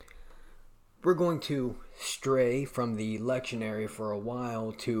We're going to stray from the lectionary for a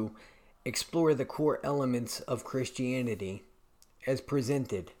while to explore the core elements of Christianity as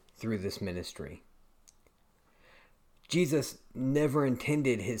presented through this ministry. Jesus never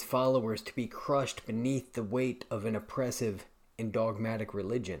intended his followers to be crushed beneath the weight of an oppressive and dogmatic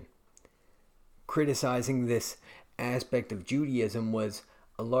religion. Criticizing this aspect of Judaism was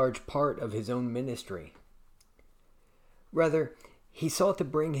a large part of his own ministry. Rather, he sought to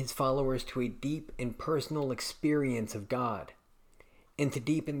bring his followers to a deep and personal experience of God, and to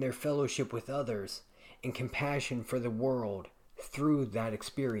deepen their fellowship with others and compassion for the world through that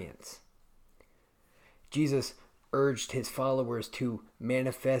experience. Jesus urged his followers to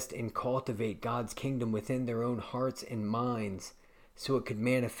manifest and cultivate God's kingdom within their own hearts and minds so it could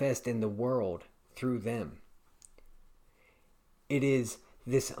manifest in the world through them. It is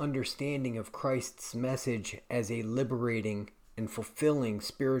this understanding of Christ's message as a liberating and fulfilling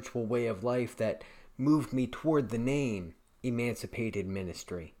spiritual way of life that moved me toward the name Emancipated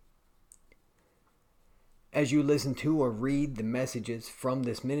Ministry. As you listen to or read the messages from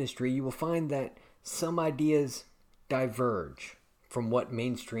this ministry, you will find that some ideas diverge from what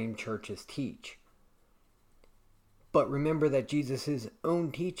mainstream churches teach. But remember that Jesus'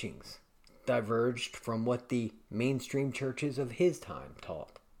 own teachings diverged from what the mainstream churches of his time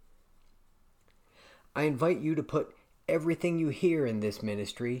taught. I invite you to put everything you hear in this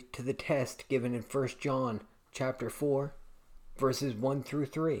ministry to the test given in 1 John chapter 4, verses 1 through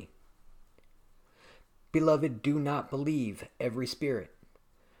 3. Beloved, do not believe every spirit,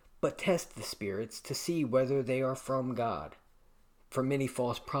 but test the spirits to see whether they are from God, for many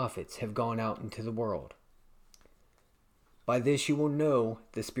false prophets have gone out into the world. By this you will know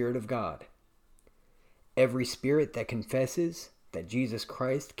the Spirit of God. Every spirit that confesses that Jesus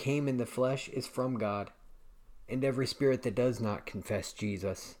Christ came in the flesh is from God, and every spirit that does not confess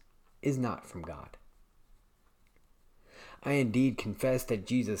Jesus is not from God. I indeed confess that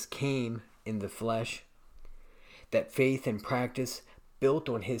Jesus came in the flesh, that faith and practice built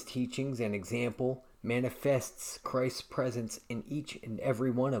on his teachings and example manifests Christ's presence in each and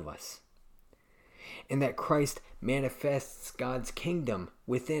every one of us, and that Christ manifests God's kingdom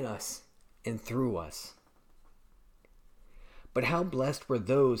within us and through us. But how blessed were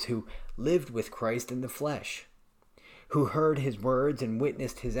those who lived with Christ in the flesh, who heard his words and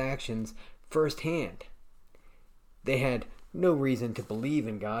witnessed his actions firsthand. They had no reason to believe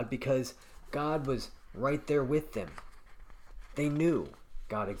in God because God was right there with them. They knew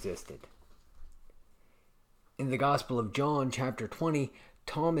God existed. In the Gospel of John, chapter 20,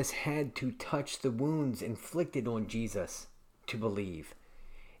 Thomas had to touch the wounds inflicted on Jesus to believe.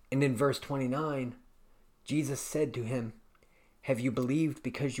 And in verse 29, Jesus said to him, "Have you believed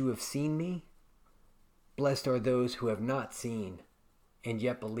because you have seen me? Blessed are those who have not seen and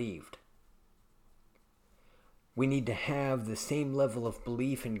yet believed." We need to have the same level of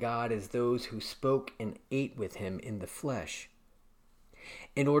belief in God as those who spoke and ate with him in the flesh.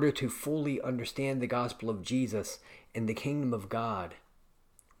 In order to fully understand the gospel of Jesus and the kingdom of God,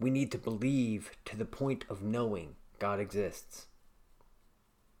 we need to believe to the point of knowing God exists.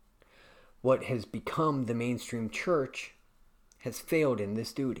 What has become the mainstream church has failed in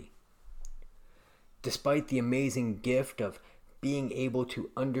this duty. Despite the amazing gift of being able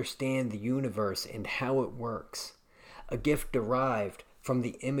to understand the universe and how it works, a gift derived from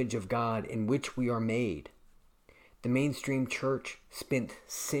the image of God in which we are made, the mainstream church spent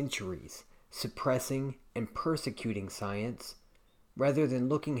centuries suppressing and persecuting science rather than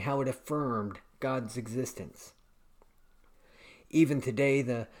looking how it affirmed God's existence. Even today,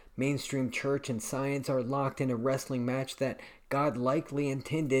 the mainstream church and science are locked in a wrestling match that God likely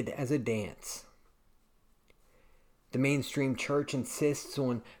intended as a dance. The mainstream church insists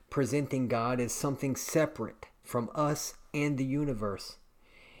on presenting God as something separate from us and the universe,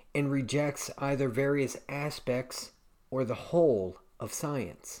 and rejects either various aspects or the whole of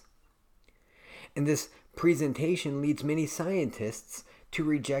science. And this presentation leads many scientists to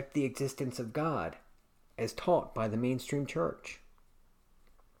reject the existence of God, as taught by the mainstream church.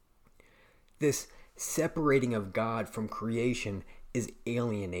 This separating of God from creation is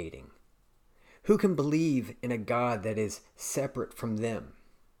alienating. Who can believe in a God that is separate from them?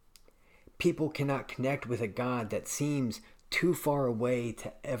 People cannot connect with a God that seems too far away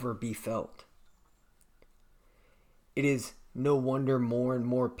to ever be felt. It is no wonder more and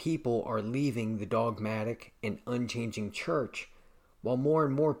more people are leaving the dogmatic and unchanging church, while more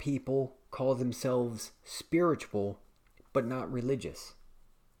and more people call themselves spiritual but not religious.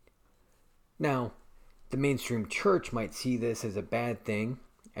 Now, the mainstream church might see this as a bad thing,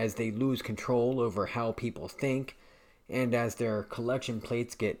 as they lose control over how people think, and as their collection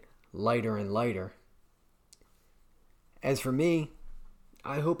plates get lighter and lighter. As for me,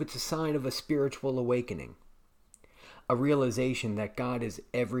 I hope it's a sign of a spiritual awakening, a realization that God is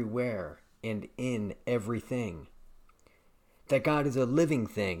everywhere and in everything, that God is a living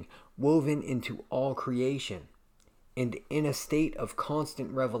thing woven into all creation, and in a state of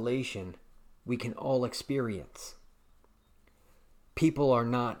constant revelation we can all experience. People are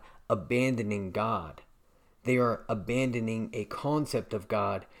not abandoning God. They are abandoning a concept of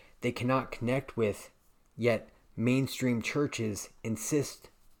God they cannot connect with, yet mainstream churches insist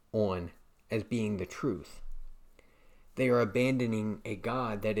on as being the truth. They are abandoning a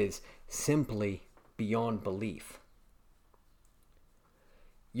God that is simply beyond belief.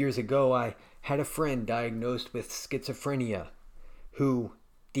 Years ago, I had a friend diagnosed with schizophrenia who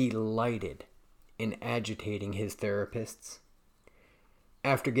delighted in agitating his therapists.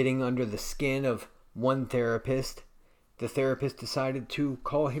 After getting under the skin of one therapist, the therapist decided to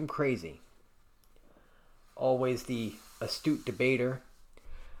call him crazy. Always the astute debater,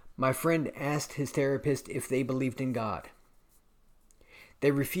 my friend asked his therapist if they believed in God.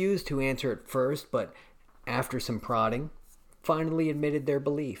 They refused to answer at first, but after some prodding, finally admitted their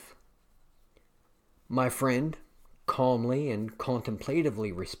belief. My friend calmly and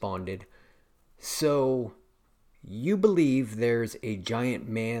contemplatively responded, "So, you believe there's a giant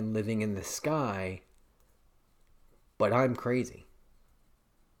man living in the sky, but I'm crazy."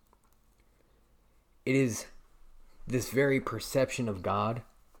 It is this very perception of God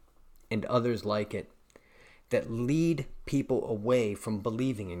and others like it that lead people away from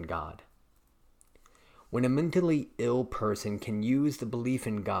believing in God. When a mentally ill person can use the belief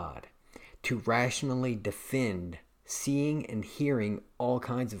in God to rationally defend seeing and hearing all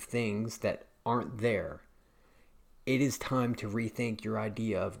kinds of things that aren't there, it is time to rethink your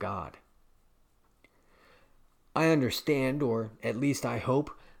idea of God. I understand, or at least I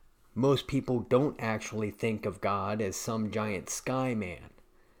hope, most people don't actually think of God as some giant sky man.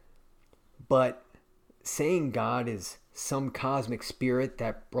 But saying God is some cosmic spirit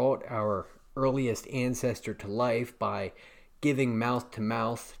that brought our earliest ancestor to life by giving mouth to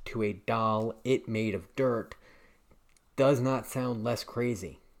mouth to a doll it made of dirt does not sound less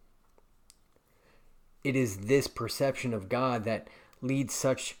crazy. It is this perception of God that leads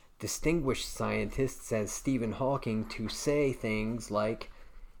such distinguished scientists as Stephen Hawking to say things like,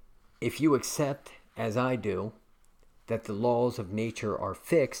 "If you accept, as I do, that the laws of nature are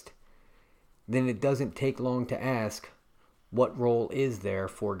fixed, then it doesn't take long to ask, what role is there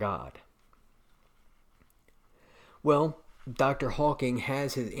for God?" Well, Dr. Hawking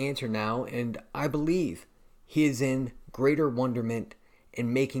has his answer now, and I believe he is in greater wonderment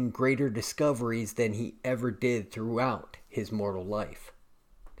and making greater discoveries than he ever did throughout his mortal life.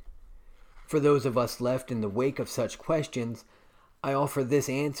 For those of us left in the wake of such questions, I offer this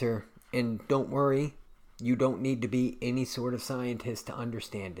answer, and don't worry, you don't need to be any sort of scientist to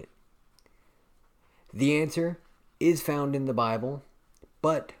understand it. The answer is found in the Bible,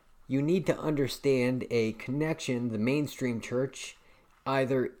 but you need to understand a connection the mainstream church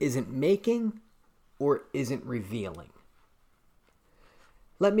either isn't making or isn't revealing.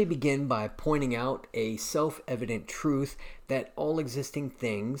 Let me begin by pointing out a self-evident truth that all existing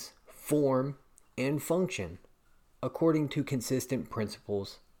things form and function according to consistent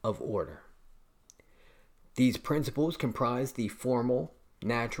principles of order. These principles comprise the formal,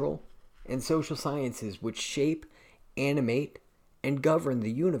 natural, and social sciences which shape, animate, and govern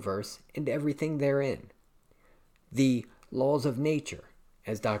the universe and everything therein. The laws of nature,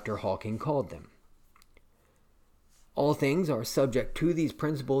 as Dr. Hawking called them. All things are subject to these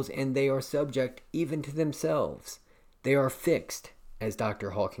principles, and they are subject even to themselves. They are fixed, as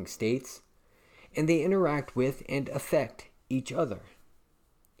Dr. Hawking states, and they interact with and affect each other.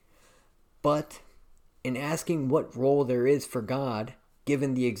 But in asking what role there is for God,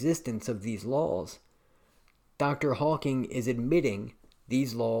 given the existence of these laws, Dr. Hawking is admitting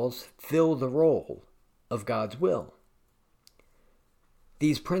these laws fill the role of God's will.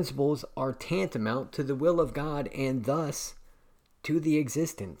 These principles are tantamount to the will of God and thus to the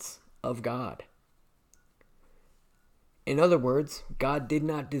existence of God. In other words, God did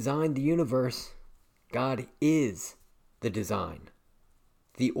not design the universe. God is the design,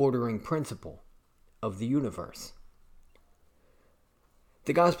 the ordering principle of the universe.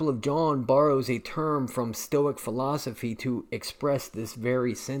 The Gospel of John borrows a term from Stoic philosophy to express this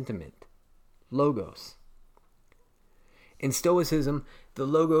very sentiment, logos. In Stoicism, the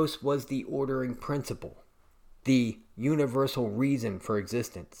logos was the ordering principle, the universal reason for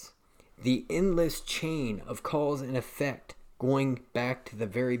existence, the endless chain of cause and effect going back to the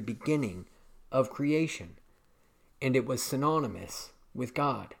very beginning of creation, and it was synonymous with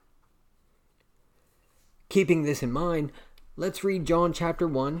God. Keeping this in mind, let's read John chapter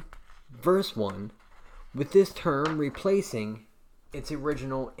 1, verse 1, with this term replacing its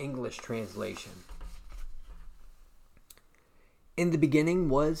original English translation. In the beginning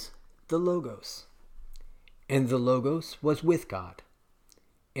was the Logos, and the Logos was with God,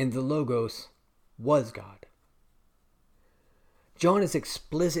 and the Logos was God. John is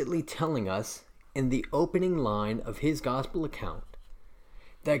explicitly telling us in the opening line of his gospel account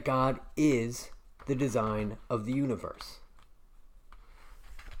that God is the design of the universe.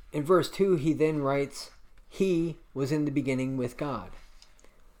 In verse 2, he then writes, "He was in the beginning with God,"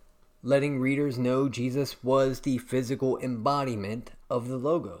 letting readers know Jesus was the physical embodiment of the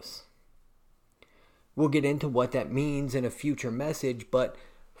Logos. We'll get into what that means in a future message, but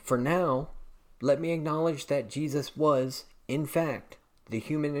for now, let me acknowledge that Jesus was, in fact, the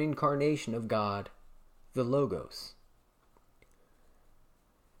human incarnation of God, the Logos.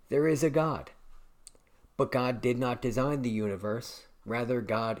 There is a God, but God did not design the universe. Rather,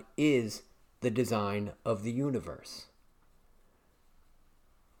 God is the design of the universe.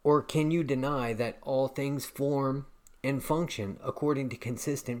 Or can you deny that all things form and function according to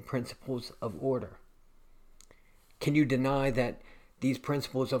consistent principles of order? Can you deny that these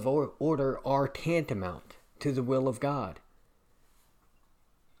principles of order are tantamount to the will of God?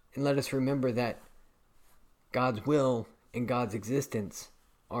 And let us remember that God's will and God's existence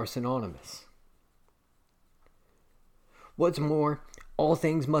are synonymous. What's more, all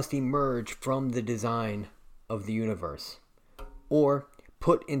things must emerge from the design of the universe. Or,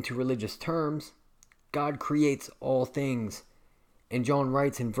 put into religious terms, God creates all things. And John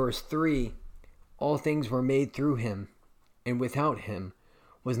writes in verse 3, "All things were made through him, and without him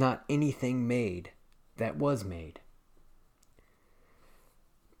was not anything made that was made."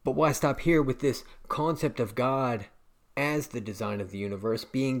 But why stop here with this concept of God as the design of the universe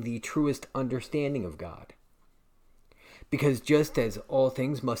being the truest understanding of God? Because just as all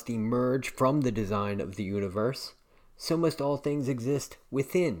things must emerge from the design of the universe, so must all things exist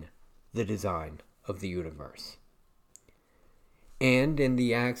within the design of the universe. And in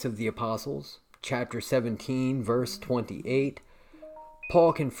the Acts of the Apostles, chapter 17, verse 28,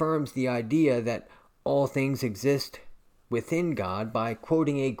 Paul confirms the idea that all things exist within God by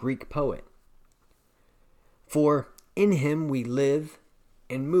quoting a Greek poet. "For in him we live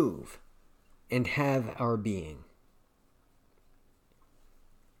and move and have our being."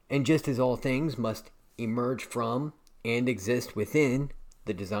 And just as all things must emerge from and exist within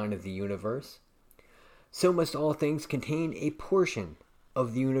the design of the universe, so must all things contain a portion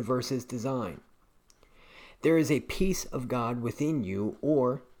of the universe's design. There is a piece of God within you,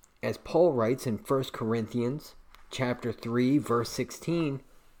 or, as Paul writes in 1 Corinthians chapter 3, verse 16,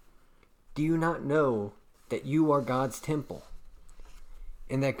 "Do you not know that you are God's temple,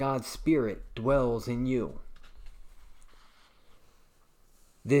 and that God's Spirit dwells in you?"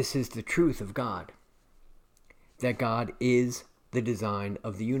 This is the truth of God, that God is the design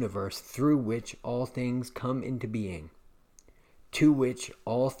of the universe through which all things come into being, to which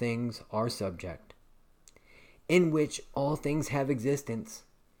all things are subject, in which all things have existence,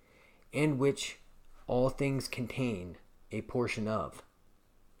 and which all things contain a portion of.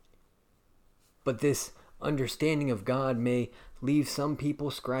 But this understanding of God may leave some people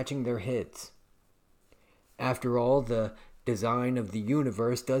scratching their heads. After all, the design of the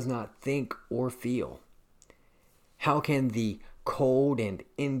universe does not think or feel. How can the cold and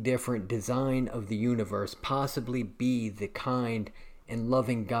indifferent design of the universe possibly be the kind and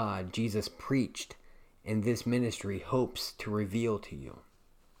loving God Jesus preached and this ministry hopes to reveal to you?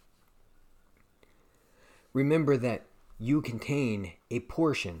 Remember that you contain a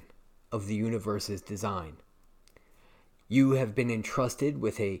portion of the universe's design. You have been entrusted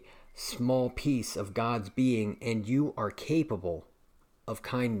with a small piece of God's being, and you are capable of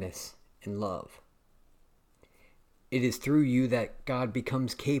kindness and love. It is through you that God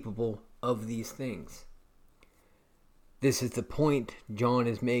becomes capable of these things. This is the point John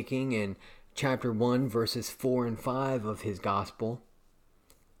is making in chapter 1, verses 4 and 5 of his gospel.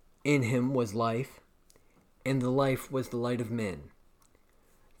 "In him was life, and the life was the light of men.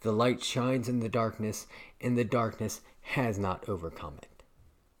 The light shines in the darkness, and the darkness has not overcome it."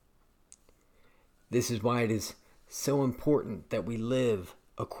 This is why it is so important that we live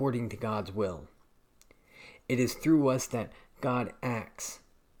according to God's will. It is through us that God acts,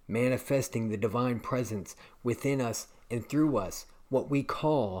 manifesting the divine presence within us and through us, what we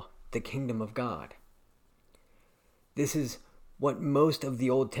call the kingdom of God. This is what most of the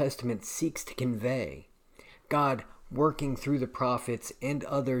Old Testament seeks to convey. God working through the prophets and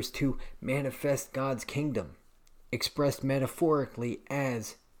others to manifest God's kingdom, expressed metaphorically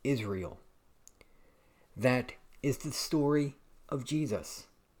as Israel. That is the story of Jesus.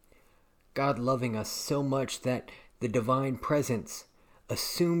 God loving us so much that the divine presence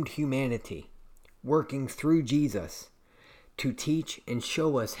assumed humanity, working through Jesus to teach and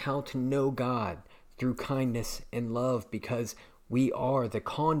show us how to know God through kindness and love, because we are the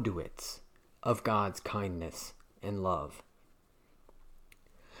conduits of God's kindness and love.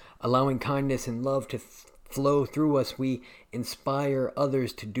 Allowing kindness and love to flow through us, we inspire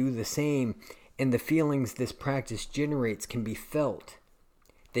others to do the same, and the feelings this practice generates can be felt.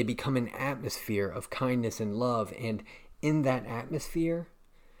 They become an atmosphere of kindness and love, and in that atmosphere,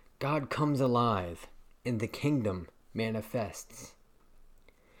 God comes alive and the kingdom manifests.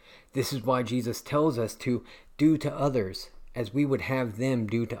 This is why Jesus tells us to do to others as we would have them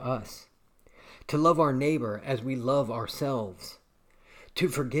do to us, to love our neighbor as we love ourselves, to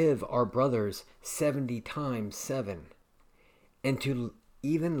forgive our brothers 70 times 7, and to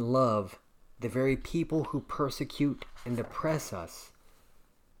even love the very people who persecute and oppress us,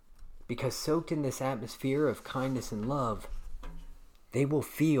 because soaked in this atmosphere of kindness and love, they will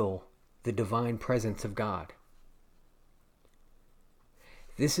feel the divine presence of God.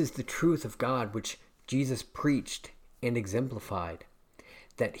 This is the truth of God which Jesus preached and exemplified,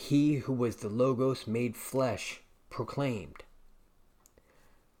 that he who was the Logos made flesh proclaimed.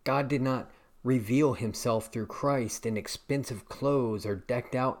 God did not reveal himself through Christ in expensive clothes or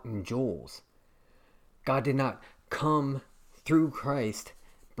decked out in jewels. God did not come through Christ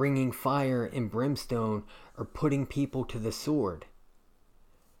bringing fire and brimstone or putting people to the sword.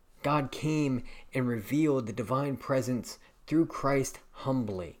 God came and revealed the divine presence through Christ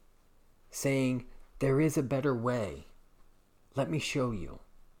humbly, saying, "There is a better way. Let me show you."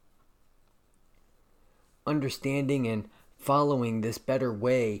 Understanding and following this better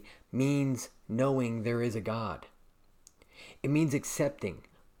way means knowing there is a God. It means accepting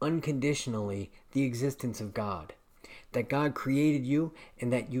unconditionally the existence of God, that God created you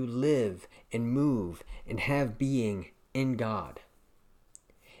and that you live and move and have being in God.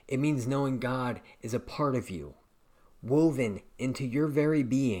 It means knowing God is a part of you, woven into your very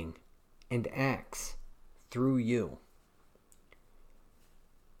being, and acts through you.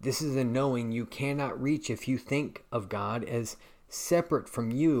 This is a knowing you cannot reach if you think of God as separate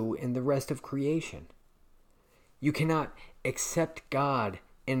from you and the rest of creation. You cannot accept God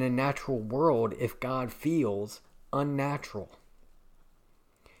in a natural world if God feels unnatural.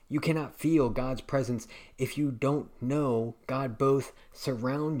 You cannot feel God's presence if you don't know God both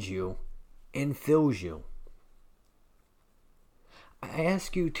surrounds you and fills you. I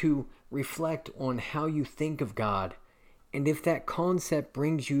ask you to reflect on how you think of God, and if that concept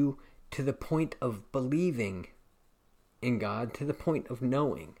brings you to the point of believing in God, to the point of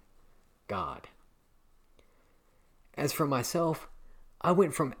knowing God. As for myself, I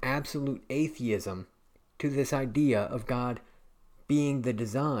went from absolute atheism to this idea of God being the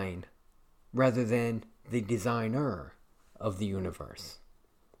design rather than the designer of the universe.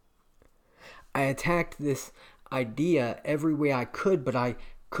 I attacked this idea every way I could, but I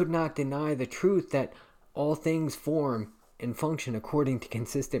could not deny the truth that all things form and function according to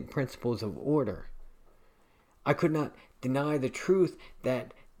consistent principles of order. I could not deny the truth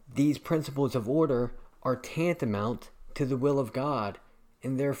that these principles of order are tantamount to the will of God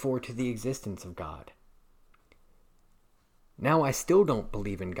and therefore to the existence of God. Now I still don't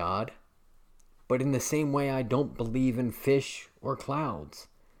believe in God, but in the same way I don't believe in fish or clouds,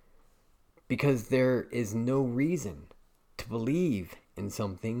 because there is no reason to believe in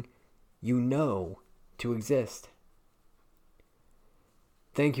something you know to exist.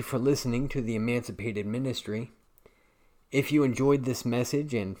 Thank you for listening to the Emancipated Ministry. If you enjoyed this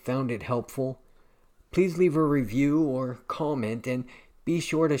message and found it helpful, please leave a review or comment, and be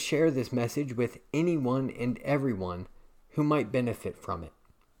sure to share this message with anyone and everyone who might benefit from it.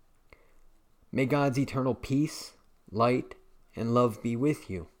 May God's eternal peace, light, and love be with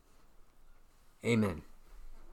you. Amen.